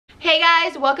Hey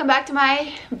guys, welcome back to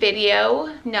my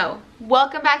video. No,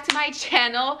 welcome back to my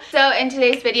channel. So in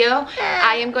today's video,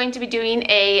 I am going to be doing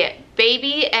a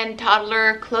baby and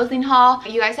toddler clothing haul.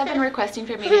 You guys have been requesting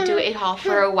for me to do a haul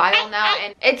for a while now,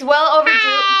 and it's well overdue.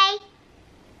 Hi.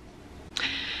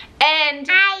 And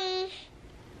Hi.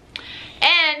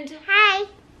 and Hi.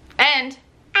 and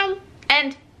And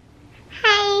and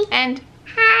hi. and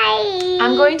Hi.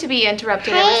 I'm going to be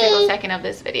interrupted every single second of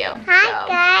this video. Hi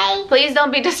guys. Please don't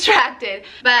be distracted.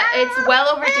 But it's well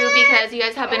overdue because you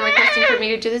guys have been requesting for me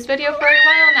to do this video for a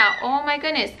while now. Oh my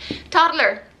goodness.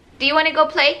 Toddler, do you want to go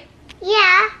play?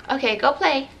 Yeah. Okay, go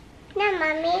play. No,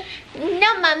 mommy.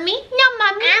 No, mommy. No,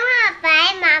 mommy. I want to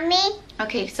buy mommy.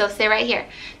 Okay, so stay right here.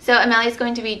 So Amelia is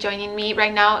going to be joining me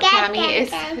right now. Cami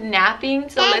is napping,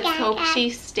 so let's hope she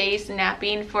stays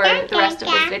napping for the rest of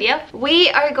this video.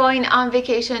 We are going on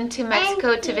vacation to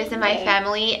Mexico to visit my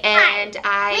family, and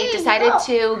I decided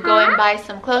to go and buy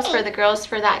some clothes for the girls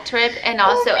for that trip, and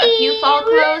also a few fall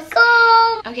clothes.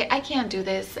 Okay, I can't do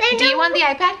this. Do you want the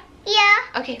iPad?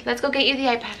 Yeah. Okay, let's go get you the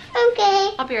iPad.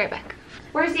 Okay. I'll be right back.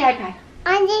 Where's the iPad?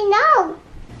 I didn't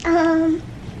know.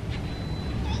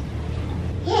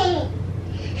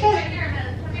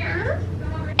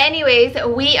 Anyways,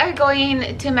 we are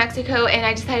going to Mexico, and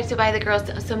I decided to buy the girls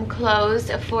some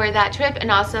clothes for that trip,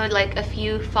 and also like a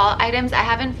few fall items. I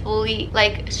haven't fully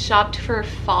like shopped for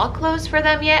fall clothes for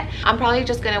them yet. I'm probably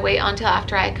just gonna wait until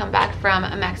after I come back from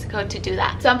Mexico to do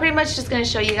that. So I'm pretty much just gonna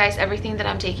show you guys everything that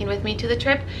I'm taking with me to the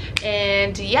trip,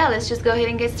 and yeah, let's just go ahead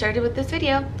and get started with this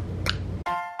video.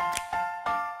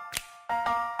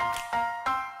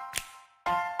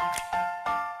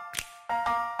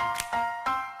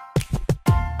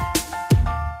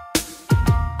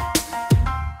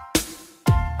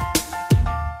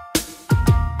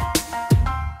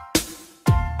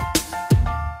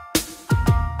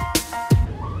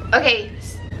 Okay,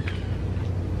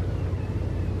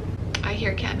 I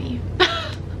hear Cami.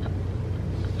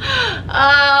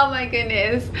 Oh my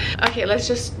goodness. Okay, let's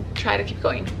just try to keep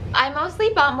going. I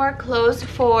mostly bought more clothes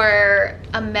for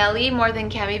Amelie more than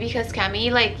Cami because Cami,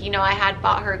 like, you know, I had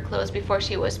bought her clothes before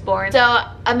she was born. So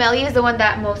Amelie is the one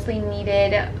that mostly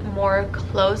needed more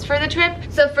clothes for the trip.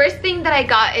 So first thing that I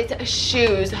got is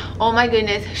shoes. Oh my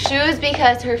goodness, shoes,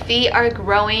 because her feet are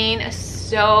growing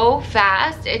so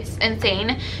fast. It's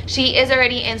insane. She is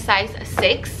already in size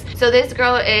 6, so this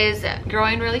girl is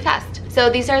growing really fast. So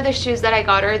these are the shoes that I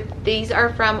got her. These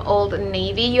are from Old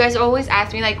Navy. You guys always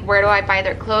ask me like, where do I buy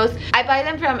their clothes? I buy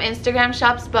them from Instagram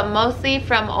shops, but mostly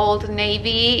from Old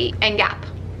Navy and Gap.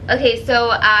 Okay,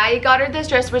 so I got her this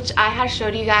dress, which I had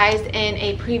showed you guys in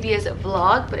a previous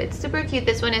vlog, but it's super cute.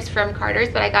 This one is from Carter's,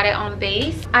 but I got it on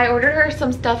base. I ordered her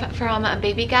some stuff from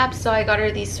Baby Gap, so I got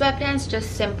her these sweatpants,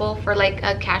 just simple for like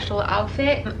a casual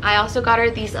outfit. I also got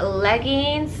her these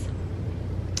leggings,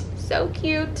 so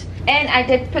cute. And I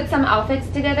did put some outfits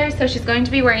together, so she's going to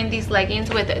be wearing these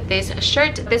leggings with this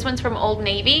shirt. This one's from Old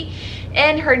Navy,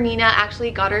 and her Nina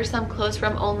actually got her some clothes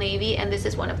from Old Navy, and this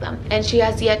is one of them, and she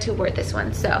has yet to wear this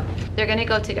one, so they're gonna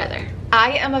go together.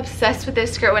 I am obsessed with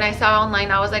this skirt. When I saw it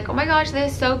online, I was like, oh my gosh,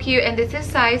 this is so cute. And this is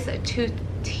size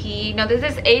 2T. No, this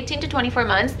is 18 to 24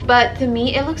 months, but to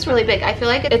me it looks really big. I feel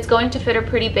like it's going to fit her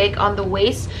pretty big on the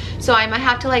waist, so I might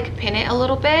have to like pin it a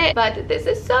little bit, but this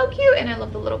is so cute, and I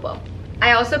love the little bow.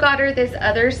 I also got her this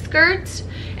other skirt,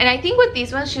 and I think with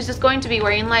these ones she's just going to be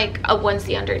wearing like a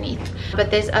onesie underneath. But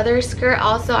this other skirt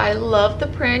also, I love the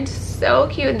print, so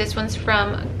cute, and this one's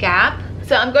from Gap.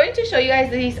 So I'm going to show you guys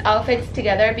these outfits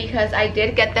together because I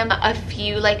did get them a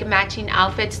few like matching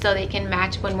outfits so they can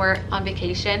match when we're on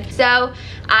vacation. So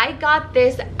I got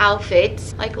this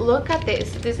outfit, like look at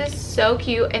this. This is so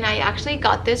cute, and I actually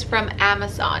got this from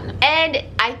Amazon, and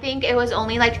I think it was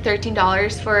only like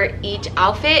 $13 for each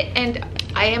outfit, and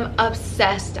I am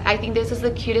obsessed. I think this is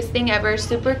the cutest thing ever.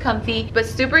 Super comfy but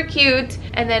super cute.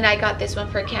 And then I got this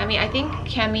one for Cami. I think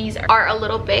Cami's are a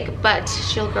little big, but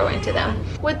she'll grow into them.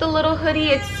 With the little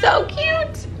hoodie, it's so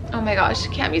cute. Oh my gosh,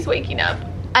 Cami's waking up.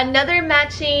 Another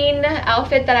matching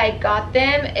outfit that I got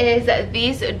them is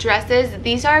these dresses.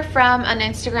 These are from an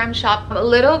Instagram shop,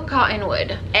 Little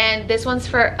Cottonwood, and this one's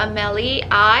for Amelie.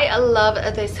 I love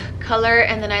this color,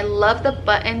 and then I love the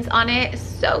buttons on it,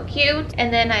 so cute.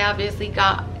 And then I obviously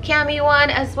got Cami one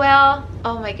as well.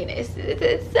 Oh my goodness, this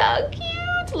is so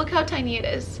cute. cute. Look how tiny it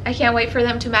is. I can't wait for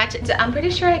them to match it. I'm pretty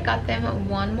sure I got them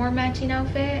one more matching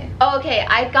outfit. Oh, okay,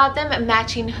 I got them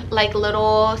matching like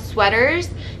little sweaters.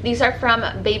 These are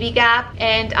from Baby Gap,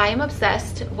 and I am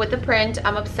obsessed with the print.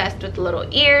 I'm obsessed with the little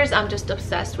ears. I'm just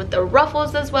obsessed with the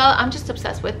ruffles as well. I'm just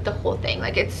obsessed with the whole thing.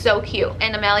 Like, it's so cute.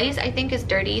 And Amelie's, I think, is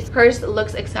dirty. Hers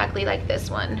looks exactly like this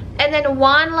one. And then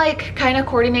one like kind of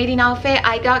coordinating outfit,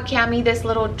 I got Cami this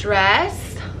little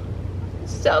dress.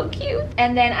 So cute.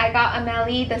 And then I got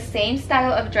Amelie the same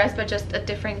style of dress but just a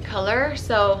different color.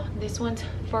 So this one's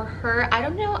for her. I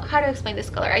don't know how to explain this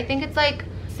color. I think it's like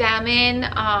salmon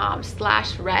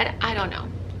slash red. I don't know.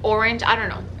 Orange. I don't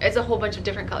know. It's a whole bunch of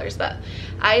different colors, but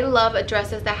I love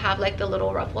dresses that have like the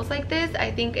little ruffles like this.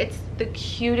 I think it's the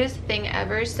cutest thing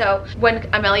ever. So when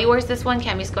Amelie wears this one,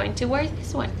 Cami's going to wear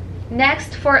this one.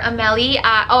 Next for Amelie,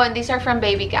 oh, and these are from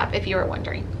Baby Gap if you were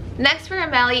wondering. Next for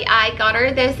Amelie, I got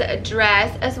her this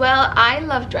dress as well. I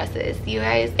love dresses, you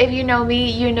guys. If you know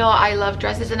me, you know I love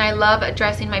dresses and I love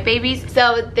dressing my babies.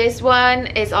 So this one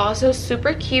is also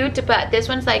super cute, but this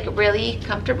one's like really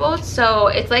comfortable. So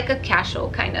it's like a casual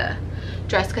kind of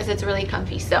dress because it's really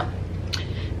comfy. So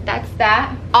that's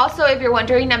that. Also, if you're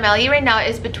wondering, Amelie right now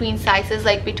is between sizes,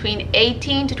 like between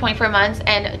 18 to 24 months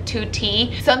and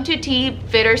 2T. Some 2T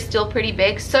fit are still pretty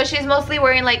big, so she's mostly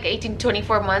wearing like 18 to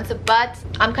 24 months, but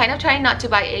I'm kind of trying not to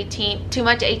buy 18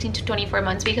 to 24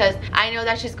 months because I know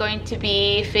that she's going to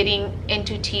be fitting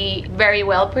into T very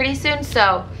well pretty soon.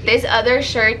 So this other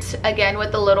shirt, again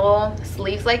with the little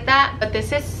sleeves like that, but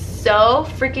this is so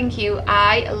freaking cute.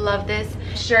 I love this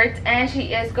shirt, and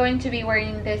she is going to be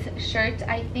wearing this shirt,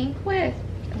 I think, with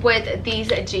these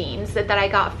jeans that I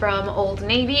got from Old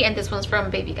Navy, and this one's from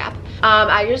Baby Gap.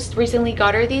 I just recently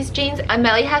got her these jeans.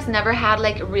 Amelie has never had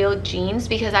like real jeans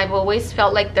because I've always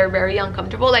felt like they're very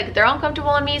uncomfortable. Like, they're uncomfortable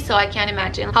on me, so I can't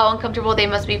imagine how uncomfortable they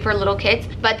must be for little kids.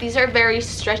 But these are very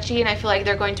stretchy and I feel like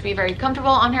they're going to be very comfortable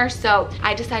on her, so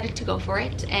I decided to go for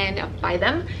it and buy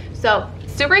them. So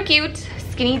super cute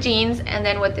skinny jeans, and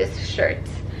then with this shirt.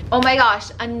 Oh my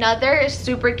gosh, another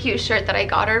super cute shirt that I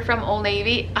got her from Old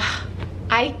Navy.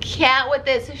 I can't with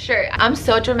this shirt. I'm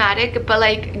so dramatic, but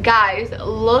like, guys,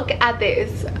 look at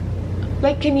this.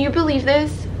 Like, can you believe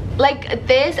this? Like,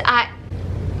 this, I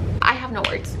have no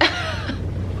words.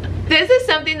 This is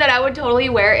something that I would totally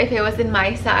wear if it was in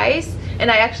my size. And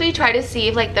I actually tried to see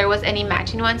if like there was any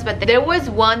matching ones, but there was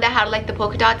one that had like the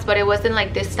polka dots, but it wasn't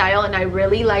like this style, and I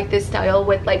really like this style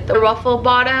with like the ruffle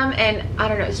bottom, and I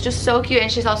don't know, it's just so cute.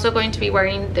 And she's also going to be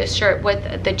wearing this shirt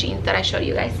with the jeans that I showed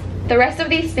you guys. The rest of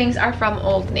these things are from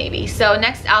Old Navy. So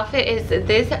next outfit is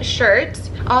this shirt,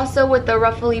 also with the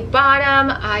ruffly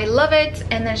bottom. I love it.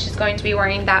 And then she's going to be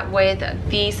wearing that with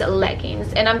these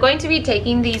leggings, and I'm going to be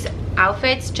taking these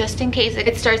outfits just in case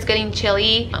it starts getting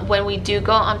chilly when we do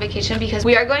go on vacation, because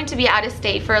we are going to be out of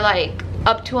state for like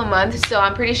up to a month. So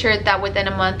I'm pretty sure that within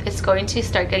a month it's going to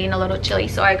start getting a little chilly.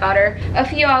 So I got her a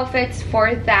few outfits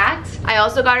for that. I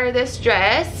also got her this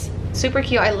dress, super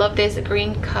cute. I love this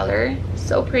green color,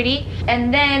 so pretty.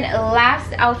 And then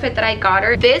last outfit that I got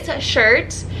her, this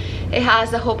shirt. It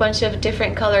has a whole bunch of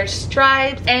different colored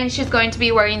stripes, and she's going to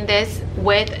be wearing this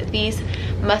with these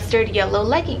mustard yellow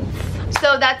leggings.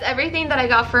 So that's everything that I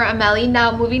got for Amelie.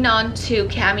 Now moving on to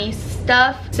Cami's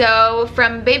stuff. So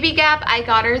from Baby Gap, I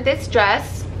got her this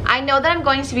dress. I know that I'm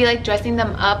going to be like dressing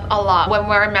them up a lot when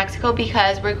we're in Mexico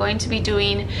because we're going to be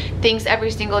doing things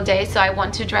every single day. So I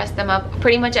want to dress them up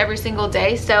pretty much every single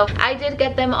day. So I did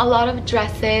get them a lot of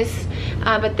dresses,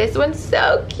 but this one's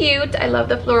so cute. I love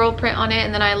the floral print on it,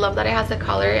 and then I love that it has a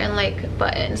collar and like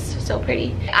buttons. So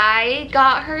pretty. I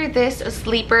got her this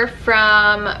sleeper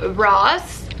from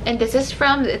Ross, and this is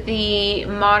from the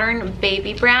Modern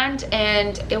Baby brand,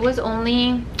 and it was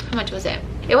only, how much was it?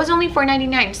 It was only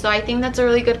 $4.99, so I think that's a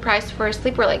really good price for a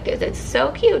sleeper like this. It's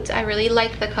so cute. I really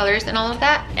like the colors and all of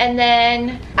that. And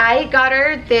then I got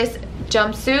her this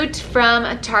jumpsuit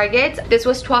from Target. This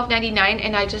was $12.99,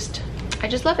 and I just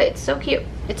love it. It's so cute.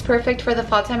 It's perfect for the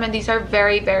fall time, and these are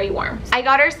very, very warm. I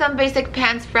got her some basic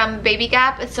pants from Baby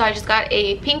Gap, so I just got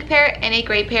a pink pair and a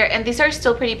gray pair, and these are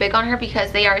still pretty big on her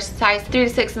because they are size 3 to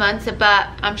 6 months, but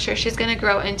I'm sure she's gonna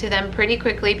grow into them pretty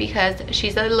quickly because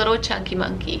she's a little chunky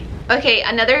monkey. Okay,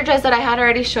 another dress that I had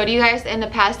already showed you guys in the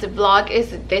past vlog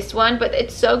is this one, but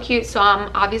it's so cute, so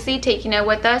I'm obviously taking it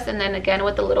with us, and then again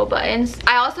with the little buttons.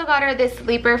 I also got her this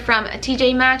sleeper from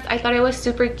TJ Maxx. I thought it was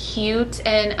super cute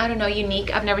and, I don't know,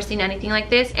 unique. I've never seen anything like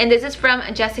this. And this is from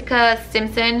Jessica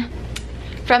Simpson,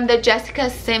 from the Jessica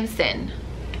Simpson.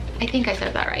 I think I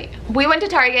said that right. We went to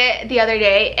Target the other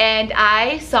day, and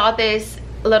I saw this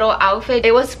little outfit.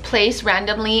 It was placed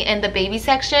randomly in the baby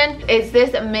section. It's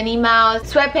this Minnie Mouse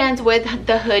sweatpants with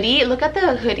the hoodie. Look at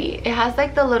the hoodie. It has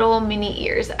like the little mini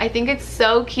ears. I think it's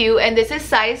so cute, and this is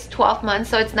size 12 months,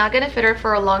 so it's not gonna fit her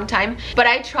for a long time. But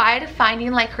I tried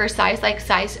finding like her size, like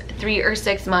size 3 or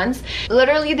 6 months.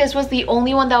 Literally, this was the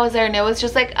only one that was there, and it was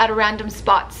just like at a random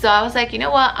spot. So I was like, you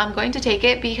know what, I'm going to take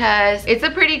it because it's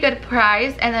a pretty good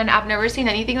price, and then I've never seen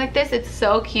anything like this. It's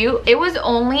so cute. It was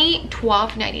only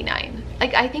 $12.99.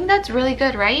 Like, I think that's really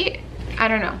good, right? I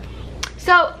don't know.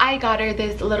 So I got her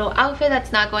this little outfit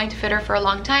that's not going to fit her for a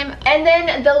long time. And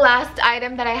then the last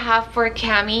item that I have for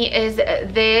Cami is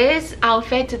this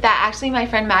outfit that actually my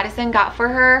friend Madison got for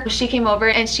her. She came over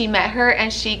and she met her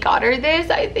and she got her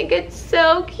this. I think it's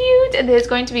so cute, and this is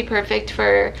going to be perfect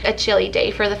for a chilly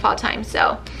day for the fall time.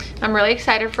 So I'm really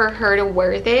excited for her to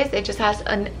wear this. It just has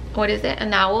an, what is it,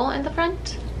 an owl in the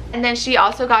front. And then she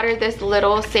also got her this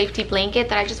little safety blanket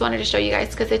that I just wanted to show you guys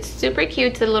because it's super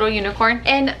cute. It's a little unicorn.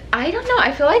 And I don't know,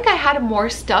 I feel like I had more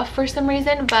stuff for some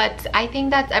reason, but I think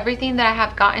that's everything that I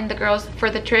have gotten the girls for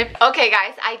the trip. Okay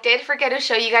guys, I did forget to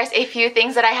show you guys a few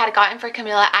things that I had gotten for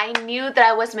Camila. I knew that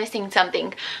I was missing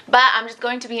something, but I'm just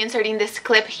going to be inserting this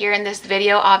clip here in this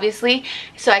video, obviously,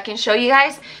 so I can show you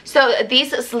guys. So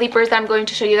these sleepers that I'm going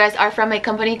to show you guys are from a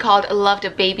company called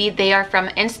Loved Baby. They are from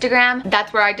Instagram.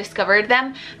 That's where I discovered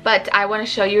them. But I want to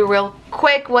show you real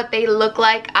quick what they look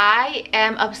like. I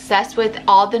am obsessed with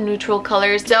all the neutral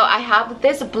colors. So I have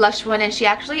this blush one, and she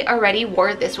actually already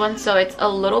wore this one, so it's a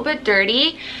little bit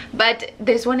dirty, but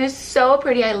this one is so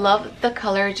pretty. I love the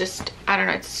color. Just, I don't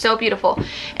know, it's so beautiful.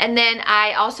 And then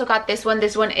I also got this one.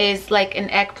 This one is like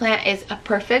an eggplant. Is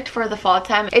perfect for the fall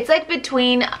time. It's like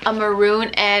between a maroon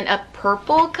and a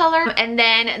purple color. And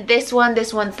then this one's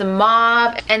the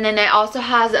mauve, and then it also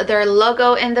has their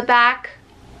logo in the back.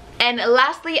 And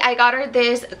lastly, I got her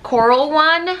this coral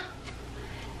one,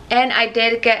 and I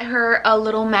did get her a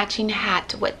little matching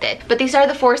hat with it. But these are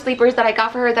the 4 sleepers that I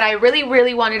got for her that I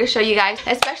really wanted to show you guys,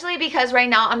 especially because right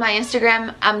now on my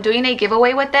Instagram I'm doing a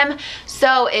giveaway with them.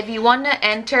 So if you want to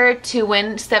enter to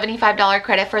win $75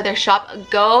 credit for their shop,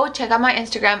 go check out my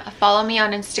Instagram, follow me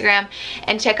on Instagram,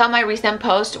 and check out my recent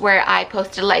post where I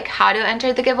posted like how to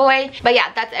enter the giveaway. But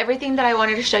yeah, that's everything that I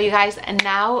wanted to show you guys, and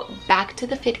now back to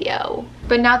the video.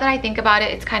 But now that I think about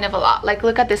it, it's kind of a lot. Like,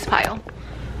 look at this pile.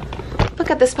 Look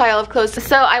at this pile of clothes.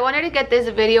 So I wanted to get this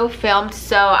video filmed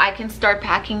so I can start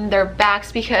packing their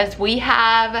bags because we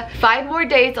have 5 more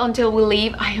days until we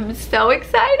leave. I am so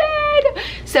excited.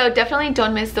 So definitely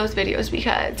don't miss those videos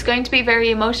because it's going to be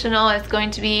very emotional. It's going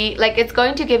to be like, it's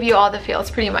going to give you all the feels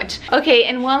pretty much. Okay,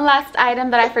 and one last item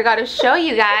that I forgot to show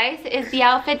you guys is the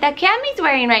outfit that Cami's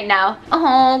wearing right now.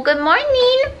 Oh, good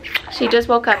morning. She just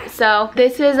woke up. So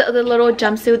this is the little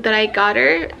jumpsuit that I got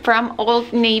her from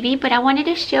Old Navy, but I wanted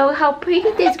to show how pretty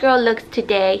this girl looks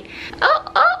today.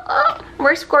 Oh,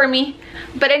 we're squirmy.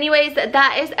 But anyways,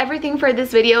 that is everything for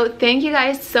this video. Thank you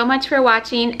guys so much for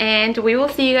watching, and we will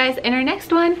see you guys in our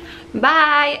next one.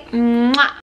 Bye. Mwah.